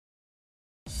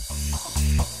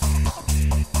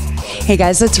Hey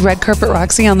guys, it's Red Carpet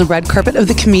Roxy on the red carpet of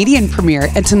the Comedian premiere,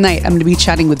 and tonight I'm going to be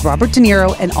chatting with Robert De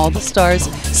Niro and all the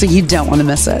stars, so you don't want to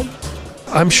miss it.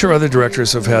 I'm sure other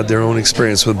directors have had their own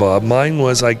experience with Bob. Mine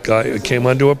was I came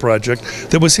onto a project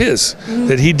that was his,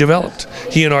 that he developed,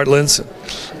 he and Art Linson.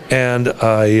 And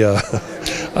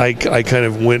I kind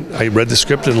of I read the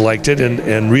script and liked it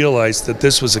and realized that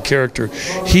this was a character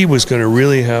he was going to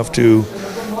really have to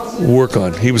work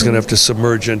on. He was going to have to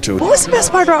submerge into it. What was the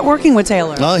best part about working with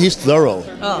Taylor? He's thorough.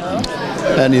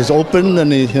 Oh. And he's open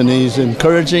and he's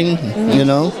encouraging, you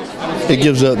know. He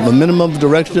gives a minimum of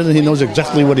direction and he knows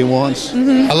exactly what he wants.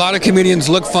 A lot of comedians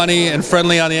look funny and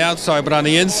friendly on the outside, but on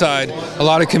the inside, a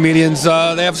lot of comedians, they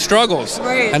have struggles.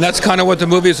 Right. And that's kind of what the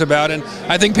movie is about. And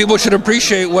I think people should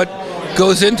appreciate what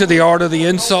goes into the art of the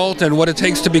insult and what it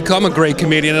takes to become a great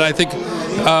comedian. And I think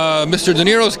Mr. De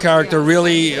Niro's character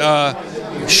really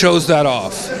shows that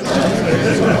off.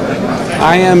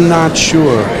 I am not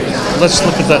sure. Let's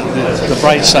look at the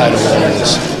bright side of all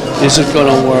this. Is it going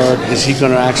to work? Is he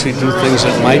going to actually do things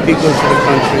that might be good for the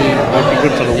country, might be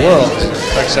good for the world? It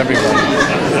affects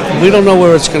everybody. We don't know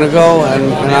where it's going to go,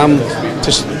 and I'm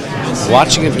just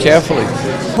watching it carefully.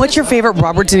 What's your favorite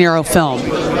Robert De Niro film?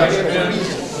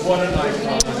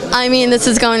 I mean, this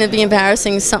is going to be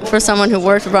embarrassing for someone who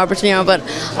worked with Robert De Niro, but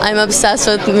I'm obsessed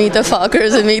with Meet the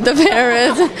Fockers and Meet the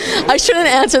Parents. I shouldn't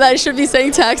answer that. I should be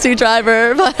saying Taxi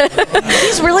Driver, but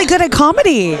He's really good at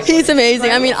comedy. he's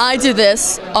amazing. I mean, I do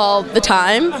this all the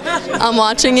time. I'm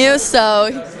watching you,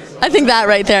 so I think that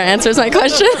right there answers my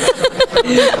question.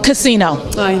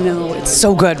 Casino. I know, it's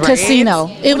so good, right? Casino.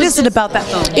 What is it about that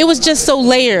film? It was just so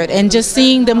layered, and just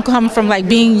seeing them come from like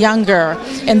being younger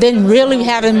and then really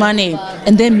having money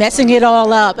and then messing it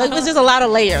all up. It was just a lot of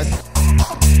layers.